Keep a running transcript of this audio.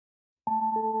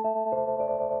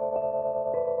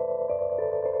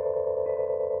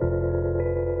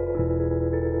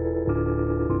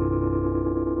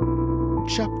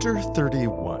Chapter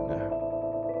 31.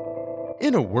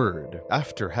 In a word,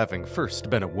 after having first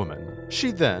been a woman,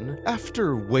 she then,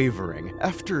 after wavering,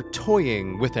 after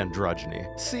toying with androgyny,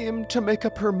 seemed to make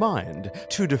up her mind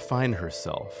to define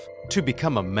herself, to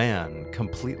become a man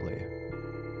completely.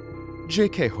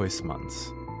 J.K.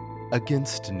 Huysmans,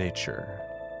 Against Nature,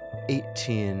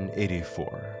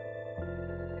 1884.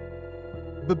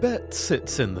 Babette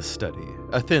sits in the study,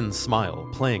 a thin smile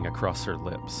playing across her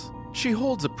lips. She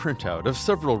holds a printout of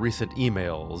several recent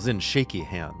emails in shaky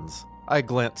hands. I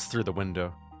glance through the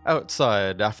window.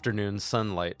 Outside, afternoon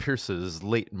sunlight pierces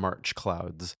late March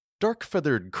clouds.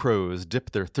 Dark-feathered crows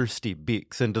dip their thirsty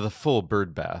beaks into the full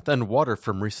bird bath, and water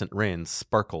from recent rains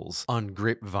sparkles on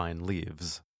grapevine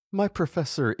leaves. My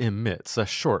professor emits a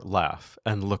short laugh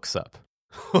and looks up.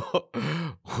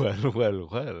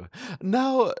 Well.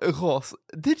 Now, Ross,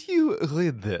 did you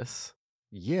read this?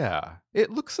 Yeah, it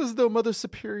looks as though Mother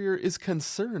Superior is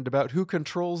concerned about who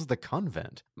controls the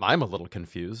convent. I'm a little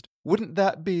confused. Wouldn't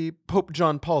that be Pope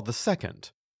John Paul II?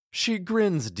 She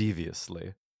grins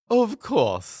deviously. Of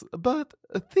course, but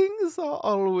things are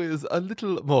always a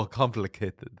little more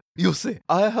complicated. You see,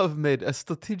 I have made a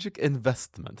strategic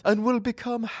investment and will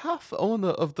become half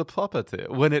owner of the property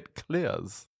when it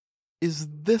clears. Is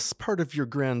this part of your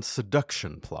grand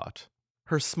seduction plot?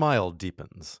 Her smile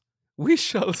deepens. We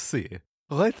shall see.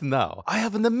 Right now, I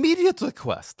have an immediate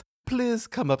request. Please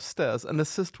come upstairs and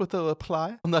assist with a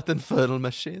reply on that infernal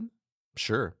machine.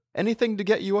 Sure. Anything to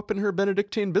get you up in her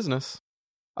Benedictine business.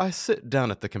 I sit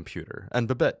down at the computer, and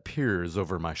Babette peers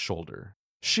over my shoulder.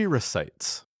 She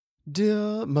recites,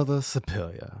 Dear Mother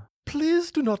Superior,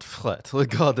 please do not fret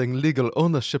regarding legal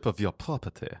ownership of your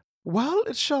property. While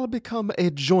it shall become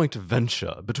a joint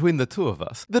venture between the two of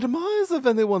us, the demise of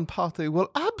any one party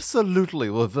will absolutely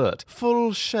revert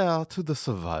full share to the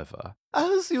survivor.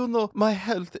 As you know, my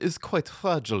health is quite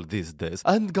fragile these days,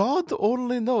 and God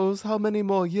only knows how many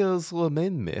more years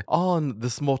remain me on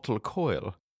this mortal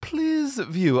coil. Please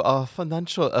view our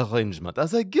financial arrangement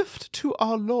as a gift to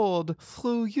our Lord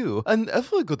through you, and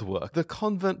every good work the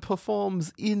convent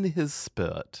performs in his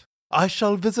spirit. I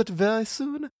shall visit very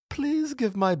soon. Please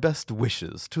give my best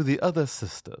wishes to the other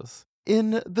sisters.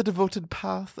 In the devoted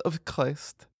path of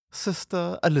Christ,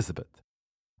 Sister Elizabeth.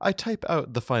 I type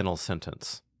out the final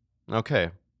sentence.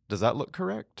 Okay, does that look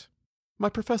correct? My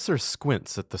professor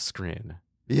squints at the screen.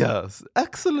 Yes,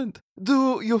 excellent.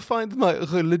 Do you find my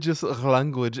religious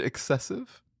language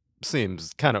excessive?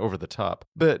 Seems kind of over the top,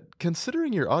 but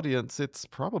considering your audience, it's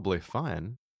probably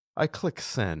fine. I click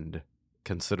send.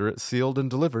 Consider it sealed and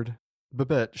delivered.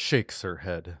 Babette shakes her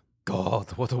head.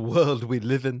 God, what a world we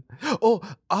live in. Oh,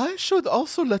 I should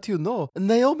also let you know,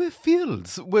 Naomi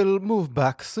Fields will move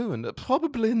back soon,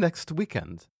 probably next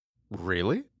weekend.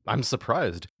 Really? I'm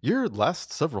surprised. Your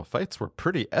last several fights were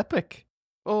pretty epic.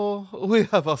 Oh, we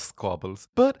have our squabbles,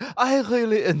 but I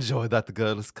really enjoy that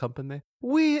girl's company.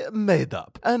 We made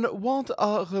up and want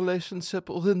our relationship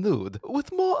renewed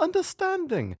with more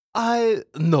understanding. I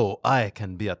know I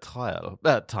can be a trial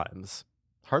at times.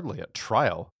 Hardly a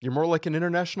trial. You're more like an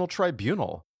international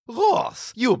tribunal.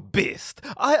 Ross, you beast!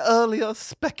 I earlier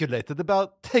speculated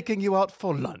about taking you out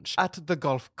for lunch at the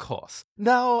golf course.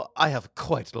 Now I have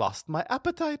quite lost my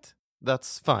appetite.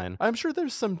 That's fine. I'm sure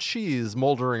there's some cheese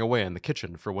moldering away in the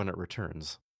kitchen for when it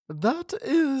returns. That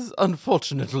is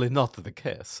unfortunately not the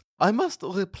case. I must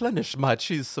replenish my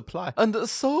cheese supply, and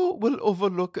so will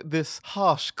overlook this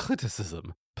harsh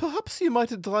criticism. Perhaps you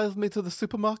might drive me to the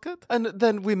supermarket, and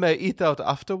then we may eat out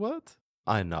afterward?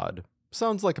 I nod.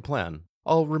 Sounds like a plan.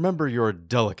 I'll remember your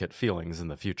delicate feelings in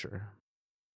the future.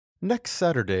 Next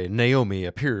Saturday, Naomi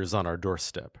appears on our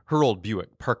doorstep, her old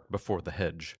Buick parked before the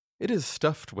hedge. It is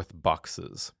stuffed with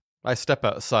boxes. I step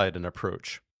outside and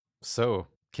approach. So,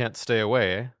 can't stay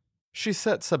away, eh? She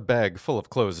sets a bag full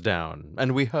of clothes down,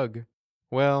 and we hug.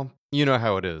 Well, you know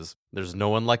how it is. There's no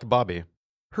one like Bobby.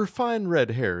 Her fine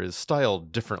red hair is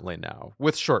styled differently now,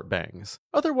 with short bangs.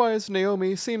 Otherwise,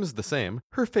 Naomi seems the same,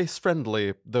 her face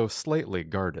friendly, though slightly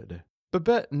guarded.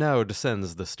 Babette now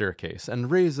descends the staircase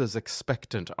and raises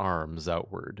expectant arms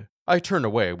outward. I turn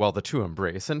away while the two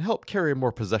embrace and help carry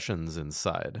more possessions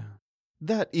inside.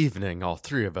 That evening, all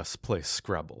three of us play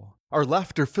Scrabble. Our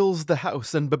laughter fills the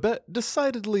house, and Babette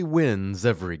decidedly wins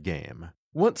every game.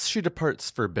 Once she departs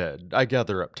for bed, I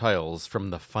gather up tiles from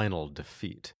the final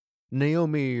defeat.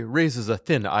 Naomi raises a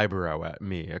thin eyebrow at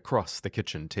me across the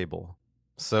kitchen table.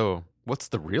 So, what's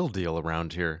the real deal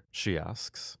around here? She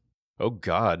asks. Oh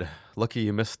God, lucky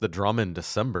you missed the drama in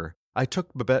December. I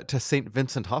took Babette to St.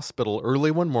 Vincent Hospital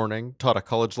early one morning, taught a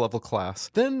college-level class,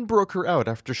 then broke her out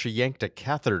after she yanked a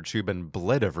catheter tube and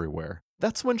bled everywhere.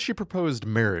 That's when she proposed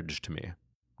marriage to me.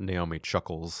 Naomi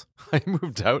chuckles. I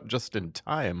moved out just in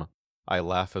time. I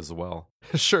laugh as well.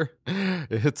 Sure,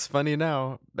 it's funny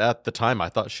now. At the time, I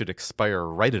thought she'd expire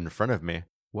right in front of me.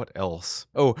 What else?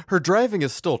 Oh, her driving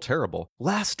is still terrible.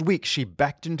 Last week, she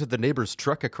backed into the neighbor's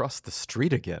truck across the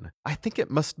street again. I think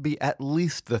it must be at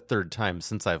least the third time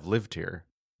since I've lived here.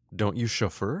 Don't you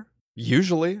chauffeur?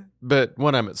 Usually, but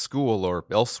when I'm at school or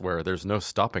elsewhere, there's no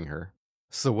stopping her.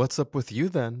 So what's up with you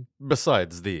then?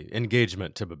 Besides the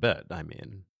engagement to Babette, I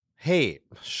mean. Hey,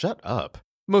 shut up.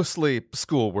 Mostly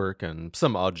schoolwork and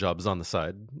some odd jobs on the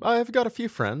side. I've got a few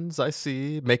friends I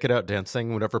see, make it out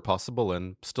dancing whenever possible,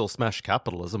 and still smash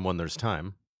capitalism when there's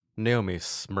time. Naomi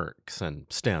smirks and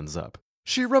stands up.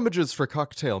 She rummages for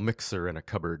cocktail mixer in a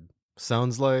cupboard.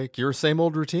 Sounds like your same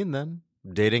old routine then.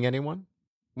 Dating anyone?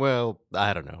 Well,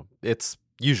 I don't know. It's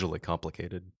usually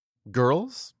complicated.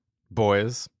 Girls?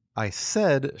 Boys? I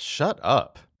said shut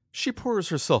up. She pours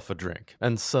herself a drink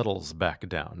and settles back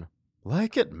down.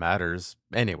 Like it matters.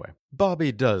 Anyway,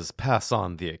 Bobby does pass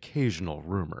on the occasional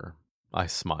rumor. I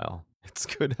smile. It's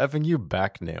good having you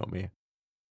back, Naomi.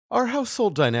 Our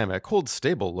household dynamic holds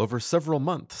stable over several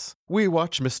months. We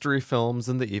watch mystery films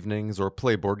in the evenings or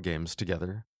play board games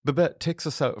together. Babette takes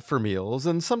us out for meals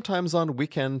and sometimes on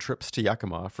weekend trips to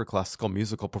Yakima for classical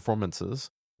musical performances.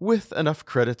 With enough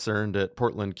credits earned at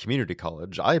Portland Community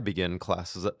College, I begin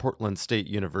classes at Portland State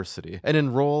University and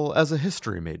enroll as a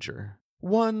history major.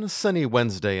 One sunny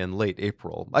Wednesday in late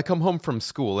April, I come home from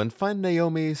school and find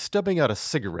Naomi stubbing out a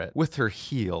cigarette with her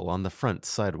heel on the front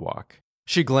sidewalk.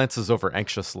 She glances over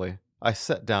anxiously. I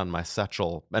set down my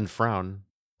satchel and frown.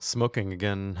 Smoking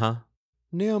again, huh?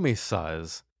 Naomi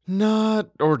sighs. Not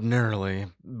ordinarily.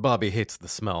 Bobby hates the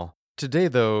smell. Today,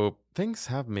 though, things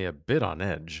have me a bit on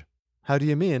edge. How do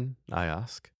you mean? I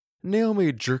ask.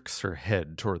 Naomi jerks her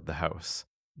head toward the house.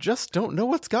 Just don't know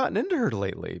what's gotten into her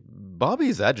lately.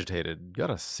 Bobby's agitated, got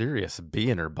a serious bee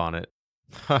in her bonnet.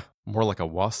 Ha, more like a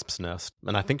wasp's nest,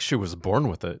 and I think she was born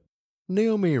with it.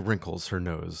 Naomi wrinkles her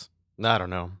nose. I don't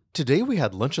know. Today we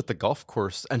had lunch at the golf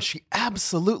course, and she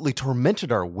absolutely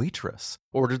tormented our waitress.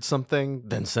 Ordered something,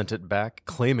 then sent it back,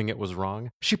 claiming it was wrong.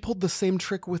 She pulled the same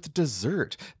trick with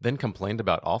dessert, then complained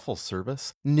about awful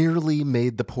service. Nearly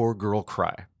made the poor girl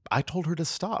cry. I told her to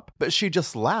stop, but she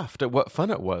just laughed at what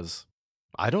fun it was.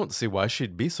 I don't see why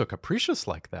she'd be so capricious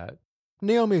like that.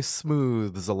 Naomi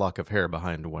smooths a lock of hair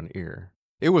behind one ear.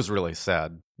 It was really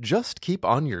sad. Just keep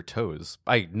on your toes.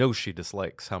 I know she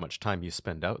dislikes how much time you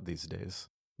spend out these days.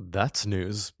 That's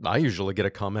news. I usually get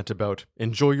a comment about,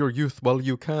 enjoy your youth while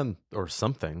you can, or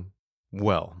something.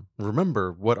 Well,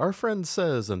 remember, what our friend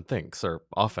says and thinks are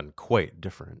often quite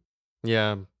different.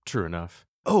 Yeah, true enough.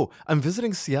 Oh, I'm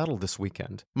visiting Seattle this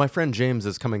weekend. My friend James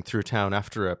is coming through town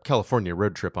after a California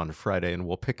road trip on Friday and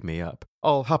will pick me up.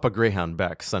 I'll hop a Greyhound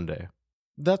back Sunday.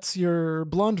 That's your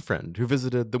blonde friend who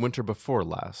visited the winter before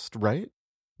last, right?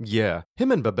 Yeah,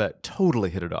 him and Babette totally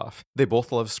hit it off. They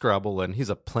both love Scrabble and he's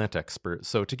a plant expert,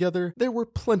 so together there were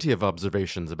plenty of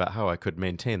observations about how I could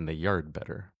maintain the yard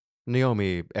better.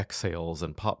 Naomi exhales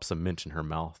and pops a mint in her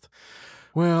mouth.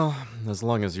 Well, as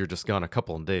long as you're just gone a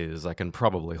couple of days, I can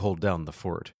probably hold down the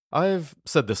fort. I've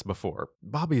said this before.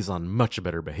 Bobby's on much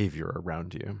better behavior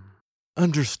around you.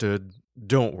 Understood.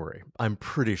 Don't worry. I'm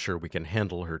pretty sure we can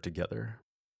handle her together.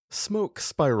 Smoke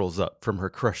spirals up from her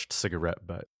crushed cigarette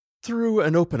butt. Through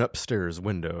an open upstairs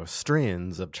window,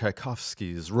 strains of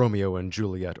Tchaikovsky's Romeo and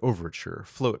Juliet overture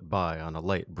float by on a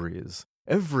light breeze.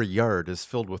 Every yard is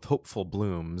filled with hopeful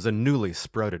blooms and newly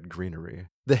sprouted greenery.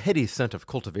 The heady scent of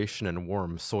cultivation and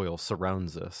warm soil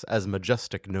surrounds us as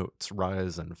majestic notes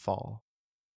rise and fall.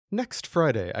 Next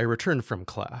Friday, I return from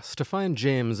class to find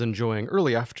James enjoying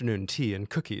early afternoon tea and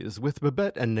cookies with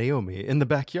Babette and Naomi in the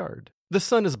backyard. The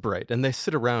sun is bright and they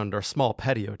sit around our small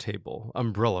patio table,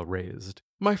 umbrella raised.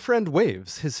 My friend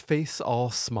waves, his face all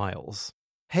smiles.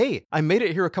 Hey, I made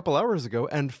it here a couple hours ago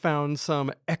and found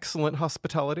some excellent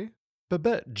hospitality.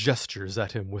 Babette gestures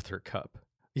at him with her cup.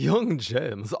 Young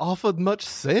James offered much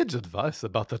sage advice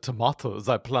about the tomatoes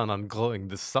I plan on growing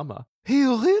this summer. He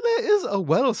really is a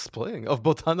wellspring of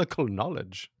botanical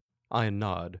knowledge. I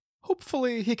nod.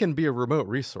 Hopefully he can be a remote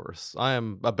resource. I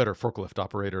am a better forklift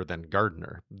operator than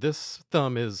gardener. This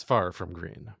thumb is far from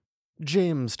green.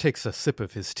 James takes a sip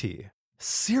of his tea.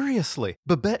 Seriously,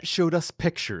 Babette showed us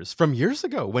pictures from years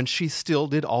ago when she still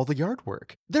did all the yard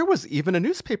work. There was even a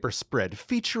newspaper spread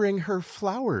featuring her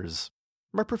flowers.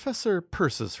 My professor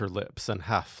purses her lips and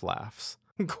half laughs.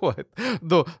 Quite,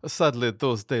 though sadly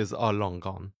those days are long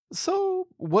gone. So,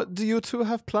 what do you two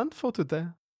have planned for today?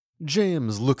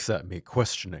 James looks at me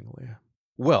questioningly.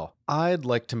 Well, I'd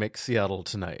like to make Seattle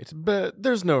tonight, but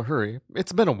there's no hurry.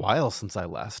 It's been a while since I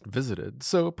last visited,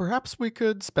 so perhaps we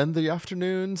could spend the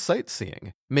afternoon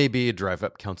sightseeing. Maybe drive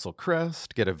up Council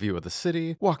Crest, get a view of the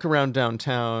city, walk around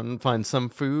downtown, find some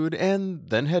food, and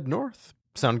then head north.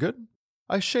 Sound good?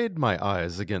 I shade my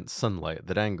eyes against sunlight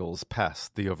that angles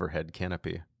past the overhead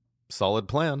canopy. Solid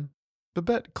plan.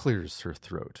 Babette clears her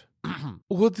throat.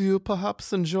 Would you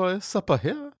perhaps enjoy supper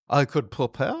here? I could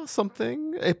prepare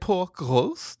something, a pork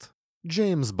roast.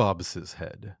 James bobs his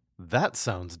head. That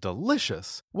sounds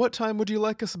delicious. What time would you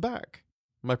like us back?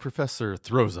 My professor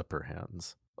throws up her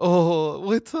hands. Oh,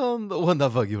 return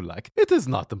whenever you like. It is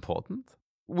not important.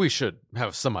 We should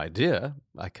have some idea,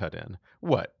 I cut in.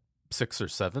 What, 6 or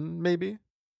 7, maybe?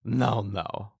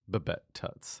 Now, Babette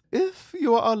tuts. If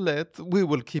you are late, we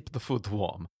will keep the food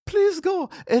warm. Please go,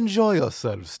 enjoy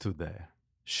yourselves today.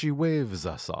 She waves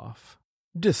us off.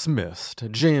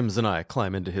 Dismissed, James and I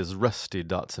climb into his rusty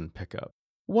Datsun pickup.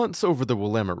 Once over the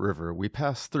Willamette River, we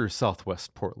pass through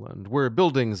southwest Portland, where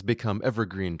buildings become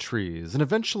evergreen trees, and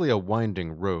eventually a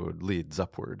winding road leads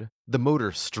upward. The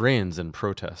motor strains in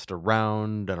protest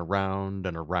around and around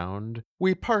and around.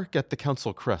 We park at the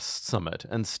Council Crest summit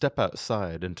and step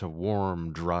outside into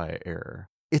warm, dry air.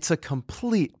 It's a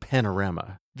complete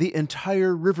panorama. The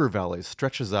entire river valley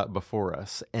stretches out before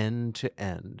us, end to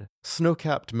end.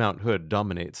 Snow-capped Mount Hood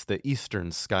dominates the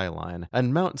eastern skyline,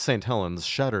 and Mount St. Helens'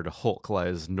 shattered hulk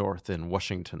lies north in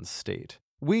Washington state.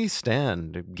 We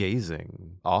stand,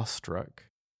 gazing, awestruck.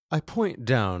 I point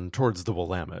down towards the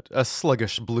Willamette, a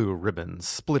sluggish blue ribbon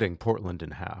splitting Portland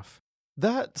in half.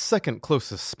 That second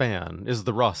closest span is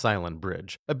the Ross Island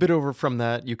Bridge. A bit over from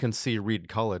that, you can see Reed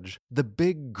College. The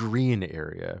big green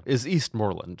area is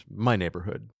Eastmoreland, my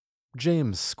neighborhood.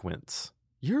 James squints.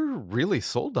 You're really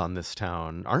sold on this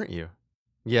town, aren't you?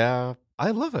 Yeah,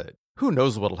 I love it. Who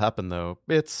knows what'll happen, though.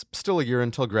 It's still a year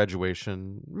until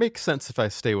graduation. Makes sense if I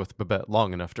stay with Babette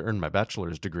long enough to earn my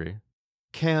bachelor's degree.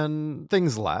 Can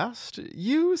things last?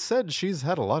 You said she's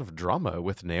had a lot of drama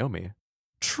with Naomi.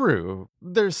 True.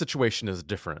 Their situation is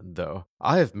different, though.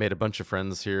 I've made a bunch of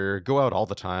friends here, go out all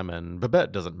the time, and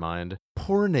Babette doesn't mind.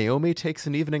 Poor Naomi takes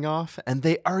an evening off, and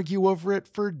they argue over it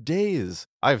for days.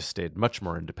 I've stayed much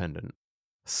more independent.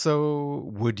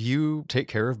 So, would you take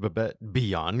care of Babette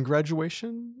beyond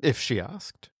graduation, if she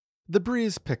asked? The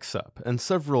breeze picks up, and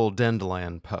several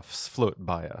dandelion puffs float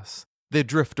by us. They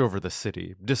drift over the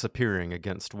city, disappearing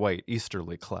against white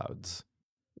easterly clouds.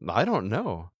 I don't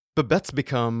know. Babette's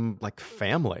become like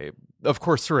family. Of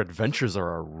course, her adventures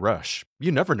are a rush. You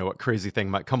never know what crazy thing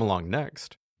might come along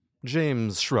next.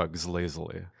 James shrugs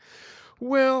lazily.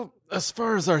 Well, as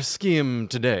far as our scheme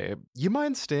today, you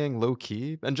mind staying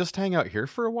low-key and just hang out here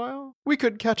for a while? We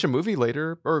could catch a movie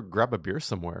later or grab a beer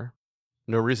somewhere.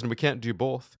 No reason we can't do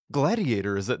both.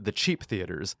 Gladiator is at the cheap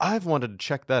theaters. I've wanted to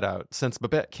check that out since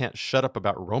Babette can't shut up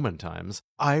about Roman times.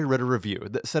 I read a review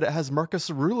that said it has Marcus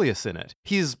Aurelius in it.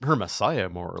 He's her messiah,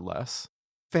 more or less.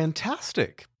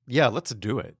 Fantastic. Yeah, let's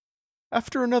do it.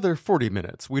 After another 40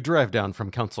 minutes, we drive down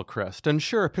from Council Crest and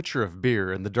share a pitcher of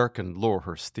beer in the darkened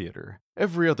Laurelhurst Theater.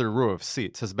 Every other row of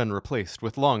seats has been replaced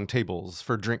with long tables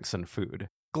for drinks and food.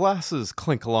 Glasses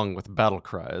clink along with battle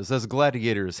cries as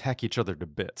gladiators hack each other to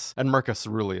bits, and Marcus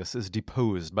Aurelius is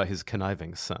deposed by his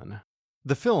conniving son.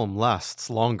 The film lasts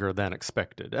longer than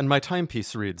expected, and my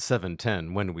timepiece reads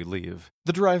 7:10 when we leave.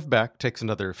 The drive back takes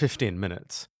another 15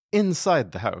 minutes.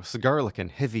 Inside the house, garlic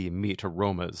and heavy meat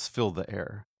aromas fill the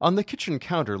air. On the kitchen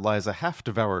counter lies a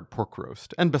half-devoured pork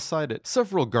roast, and beside it,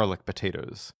 several garlic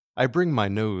potatoes. I bring my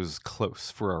nose close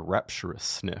for a rapturous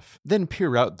sniff, then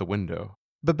peer out the window.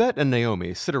 Babette and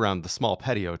Naomi sit around the small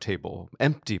patio table,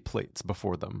 empty plates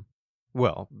before them.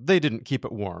 Well, they didn't keep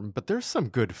it warm, but there's some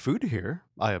good food here,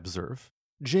 I observe.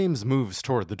 James moves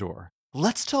toward the door.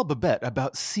 Let's tell Babette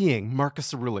about seeing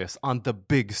Marcus Aurelius on the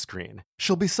big screen.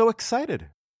 She'll be so excited.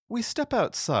 We step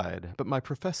outside, but my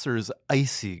professor's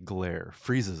icy glare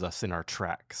freezes us in our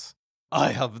tracks.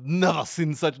 I have never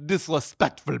seen such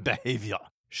disrespectful behavior,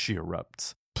 she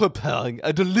erupts. Preparing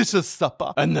a delicious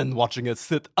supper and then watching it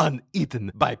sit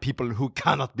uneaten by people who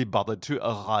cannot be bothered to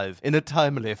arrive in a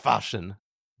timely fashion.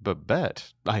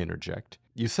 Babette, I interject,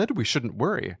 you said we shouldn't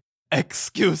worry.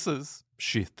 Excuses,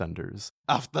 she thunders.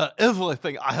 After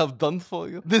everything I have done for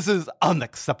you, this is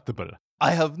unacceptable.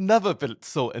 I have never felt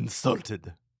so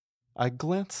insulted. I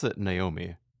glance at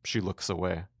Naomi. She looks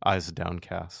away, eyes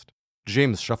downcast.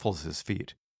 James shuffles his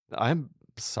feet. I'm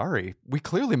sorry, we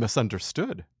clearly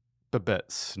misunderstood.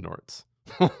 Babette snorts.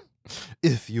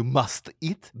 If you must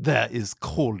eat, there is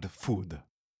cold food.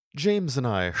 James and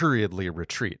I hurriedly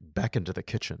retreat back into the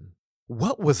kitchen.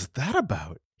 What was that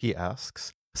about? He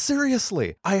asks.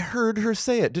 Seriously, I heard her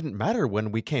say it didn't matter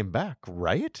when we came back,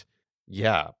 right?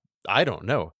 Yeah, I don't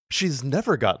know. She's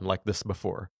never gotten like this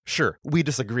before. Sure, we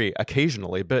disagree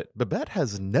occasionally, but Babette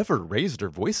has never raised her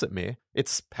voice at me.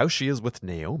 It's how she is with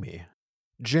Naomi.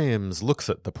 James looks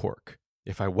at the pork.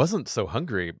 If I wasn't so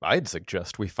hungry, I'd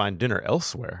suggest we find dinner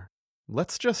elsewhere.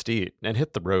 Let's just eat and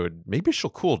hit the road. Maybe she'll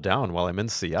cool down while I'm in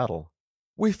Seattle.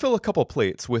 We fill a couple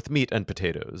plates with meat and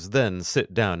potatoes, then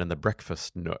sit down in the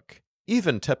breakfast nook.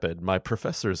 Even tepid, my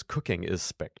professor's cooking is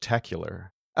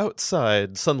spectacular.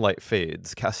 Outside, sunlight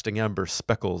fades, casting amber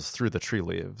speckles through the tree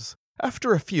leaves.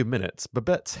 After a few minutes,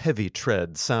 Babette's heavy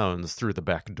tread sounds through the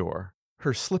back door.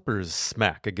 Her slippers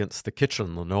smack against the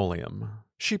kitchen linoleum.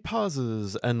 She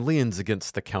pauses and leans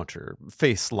against the counter,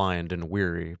 face lined and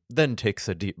weary, then takes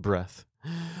a deep breath.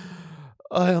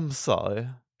 I am sorry.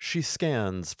 She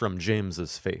scans from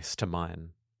James's face to mine.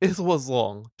 It was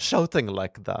wrong, shouting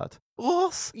like that.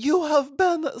 Ross, you have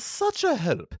been such a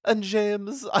help. And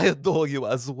James, I adore you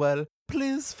as well.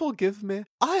 Please forgive me.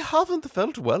 I haven't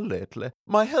felt well lately.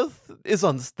 My health is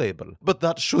unstable, but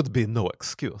that should be no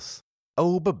excuse.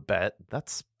 Oh, Babette,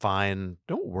 that's fine.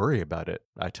 Don't worry about it,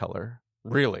 I tell her.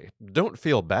 Really, don't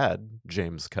feel bad,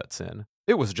 James cuts in.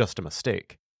 It was just a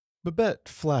mistake. Babette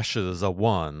flashes a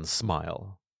wan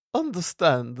smile.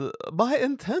 Understand, my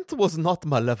intent was not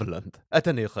malevolent. At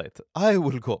any rate, I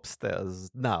will go upstairs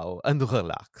now and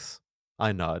relax.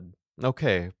 I nod.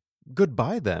 Okay,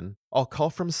 goodbye then. I'll call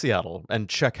from Seattle and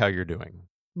check how you're doing.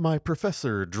 My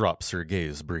professor drops her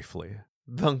gaze briefly.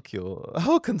 Thank you.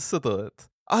 How considerate.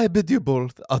 I bid you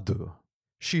both adieu.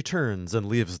 She turns and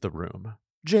leaves the room.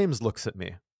 James looks at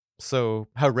me. So,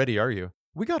 how ready are you?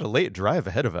 We got a late drive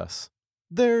ahead of us.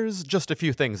 There's just a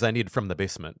few things I need from the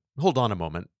basement. Hold on a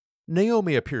moment.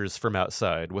 Naomi appears from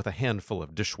outside with a handful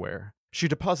of dishware. She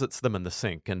deposits them in the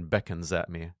sink and beckons at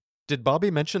me. Did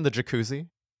Bobby mention the jacuzzi?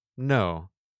 No.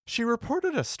 She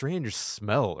reported a strange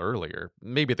smell earlier.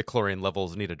 Maybe the chlorine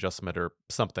levels need adjustment or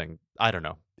something. I don't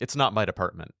know. It's not my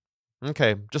department.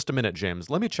 Okay, just a minute, James.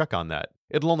 Let me check on that.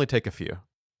 It'll only take a few.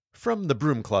 From the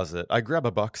broom closet, I grab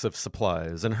a box of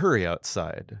supplies and hurry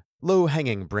outside.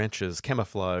 Low-hanging branches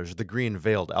camouflage the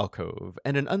green-veiled alcove,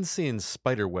 and an unseen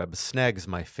spiderweb snags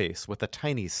my face with a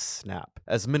tiny snap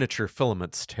as miniature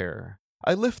filaments tear.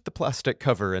 I lift the plastic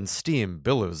cover and steam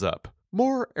billows up,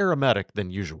 more aromatic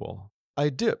than usual. I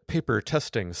dip paper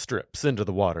testing strips into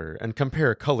the water and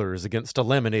compare colors against a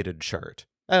laminated chart.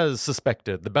 As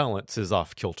suspected, the balance is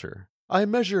off-kilter. I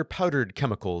measure powdered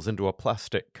chemicals into a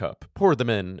plastic cup, pour them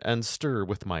in, and stir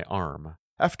with my arm.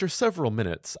 After several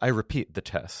minutes, I repeat the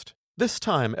test. This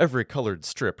time, every colored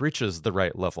strip reaches the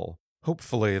right level.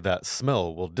 Hopefully, that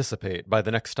smell will dissipate by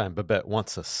the next time Babette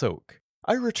wants a soak.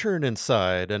 I return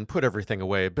inside and put everything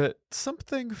away, but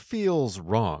something feels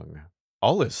wrong.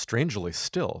 All is strangely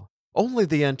still. Only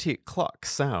the antique clock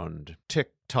sound.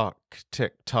 Tick-tock,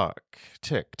 tick-tock,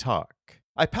 tick-tock.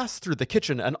 I pass through the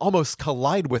kitchen and almost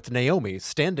collide with Naomi,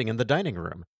 standing in the dining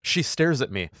room. She stares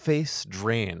at me, face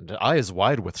drained, eyes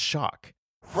wide with shock.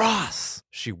 Ross,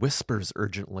 she whispers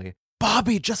urgently.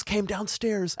 Bobby just came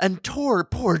downstairs and tore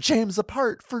poor James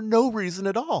apart for no reason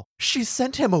at all. She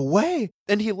sent him away,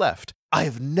 and he left.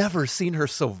 I've never seen her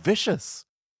so vicious.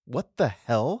 What the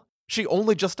hell? She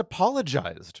only just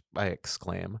apologized, I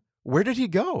exclaim. Where did he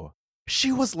go?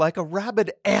 She was like a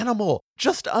rabid animal,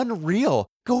 just unreal.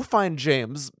 Go find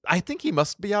James. I think he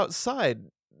must be outside.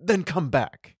 Then come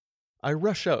back. I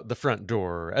rush out the front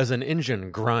door as an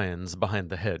engine grinds behind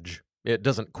the hedge. It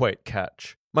doesn't quite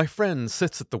catch. My friend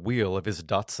sits at the wheel of his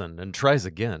Datsun and tries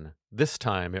again. This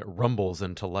time it rumbles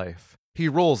into life. He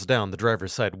rolls down the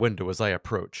driver's side window as I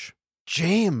approach.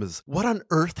 James, what on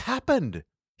earth happened?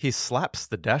 He slaps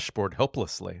the dashboard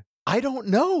helplessly. I don't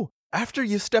know. After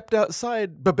you stepped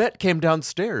outside, Babette came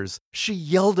downstairs. She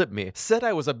yelled at me, said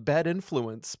I was a bad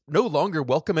influence, no longer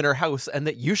welcome in her house, and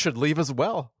that you should leave as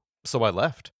well. So I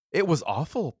left. It was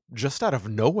awful, just out of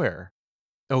nowhere.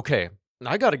 Okay,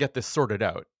 I gotta get this sorted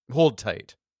out. Hold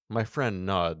tight. My friend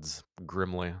nods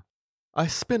grimly. I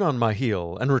spin on my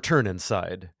heel and return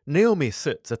inside. Naomi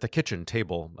sits at the kitchen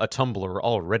table, a tumbler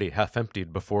already half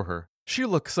emptied before her. She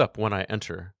looks up when I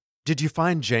enter. Did you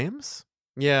find James?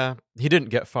 Yeah, he didn't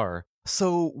get far.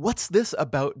 So what's this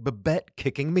about Babette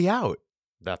kicking me out?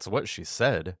 That's what she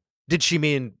said. Did she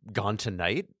mean gone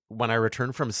tonight, when I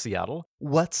return from Seattle?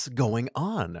 What's going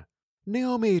on?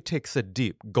 Naomi takes a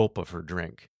deep gulp of her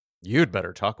drink. You'd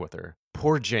better talk with her.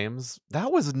 Poor James,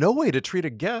 that was no way to treat a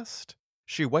guest.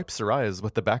 She wipes her eyes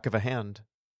with the back of a hand.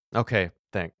 Okay,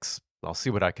 thanks. I'll see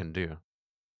what I can do.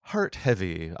 Heart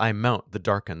heavy, I mount the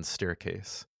darkened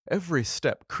staircase. Every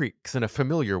step creaks in a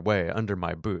familiar way under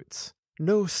my boots.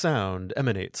 No sound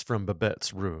emanates from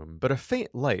Babette's room, but a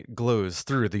faint light glows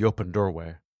through the open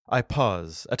doorway. I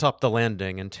pause atop the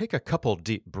landing and take a couple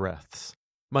deep breaths.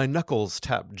 My knuckles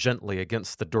tap gently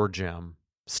against the door jamb.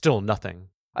 Still nothing.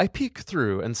 I peek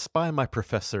through and spy my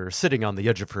professor sitting on the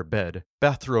edge of her bed,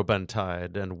 bathrobe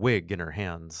untied and wig in her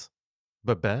hands.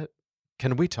 Babette,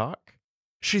 can we talk?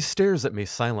 She stares at me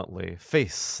silently,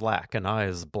 face slack and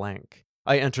eyes blank.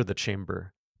 I enter the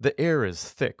chamber. The air is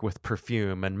thick with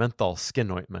perfume and menthol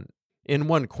skin ointment. In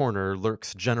one corner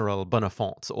lurks General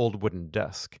Bonifant's old wooden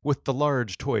desk, with the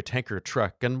large toy tanker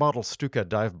truck and model Stuka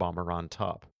dive bomber on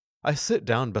top. I sit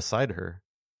down beside her.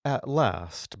 At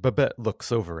last, Babette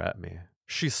looks over at me.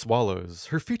 She swallows,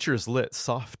 her features lit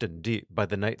soft and deep by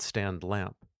the nightstand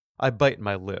lamp. I bite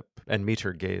my lip and meet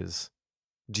her gaze.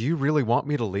 Do you really want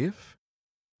me to leave?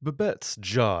 Babette's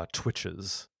jaw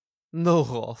twitches. No,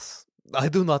 Ross, I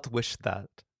do not wish that.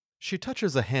 She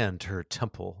touches a hand to her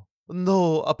temple.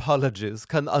 No apologies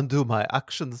can undo my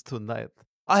actions tonight.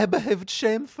 I behaved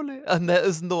shamefully, and there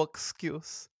is no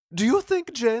excuse. Do you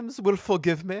think James will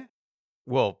forgive me?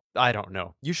 Well, I don't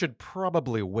know. You should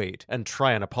probably wait and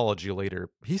try an apology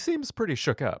later. He seems pretty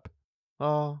shook up.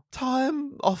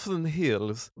 Time often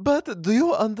heals. But do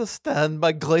you understand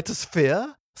my greatest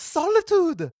fear?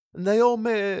 Solitude!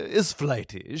 Naomi is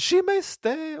flighty. She may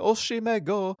stay or she may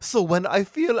go. So when I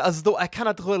feel as though I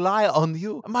cannot rely on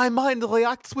you, my mind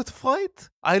reacts with fright.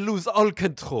 I lose all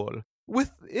control.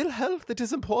 With ill health, it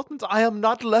is important I am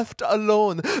not left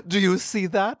alone. Do you see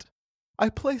that? I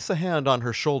place a hand on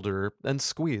her shoulder and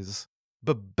squeeze.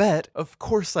 Babette, of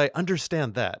course I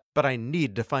understand that, but I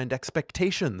need to find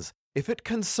expectations. If it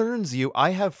concerns you,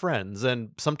 I have friends and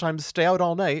sometimes stay out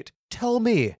all night. Tell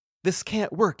me. This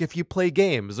can't work if you play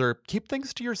games or keep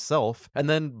things to yourself and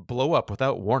then blow up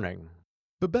without warning.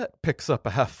 Babette picks up a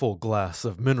half-full glass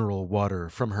of mineral water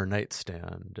from her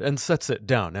nightstand and sets it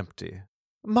down empty.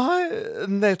 My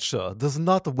nature does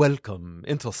not welcome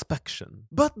introspection,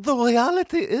 but the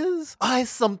reality is I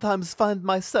sometimes find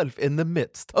myself in the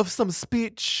midst of some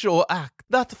speech or act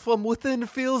that from within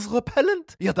feels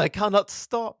repellent, yet I cannot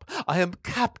stop. I am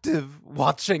captive,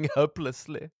 watching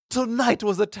helplessly. Tonight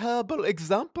was a terrible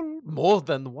example, more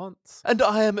than once, and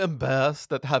I am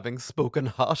embarrassed at having spoken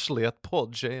harshly at poor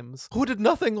James, who did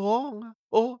nothing wrong.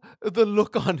 Oh, the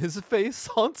look on his face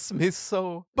haunts me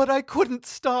so. But I couldn't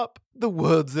stop. The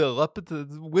words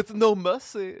erupted with no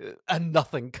mercy, and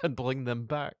nothing can bring them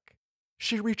back.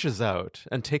 She reaches out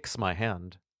and takes my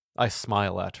hand. I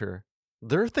smile at her.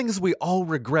 There are things we all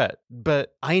regret,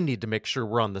 but I need to make sure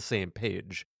we're on the same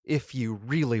page, if you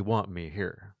really want me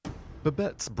here.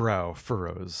 Babette's brow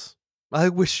furrows. I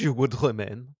wish you would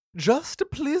remain. Just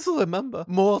please remember,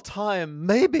 more time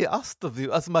may be asked of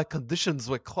you as my conditions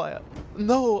require.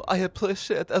 No, I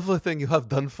appreciate everything you have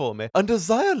done for me, and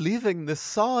desire leaving this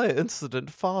sorry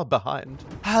incident far behind.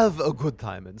 Have a good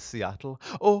time in Seattle,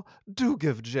 or do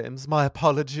give James my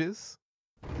apologies.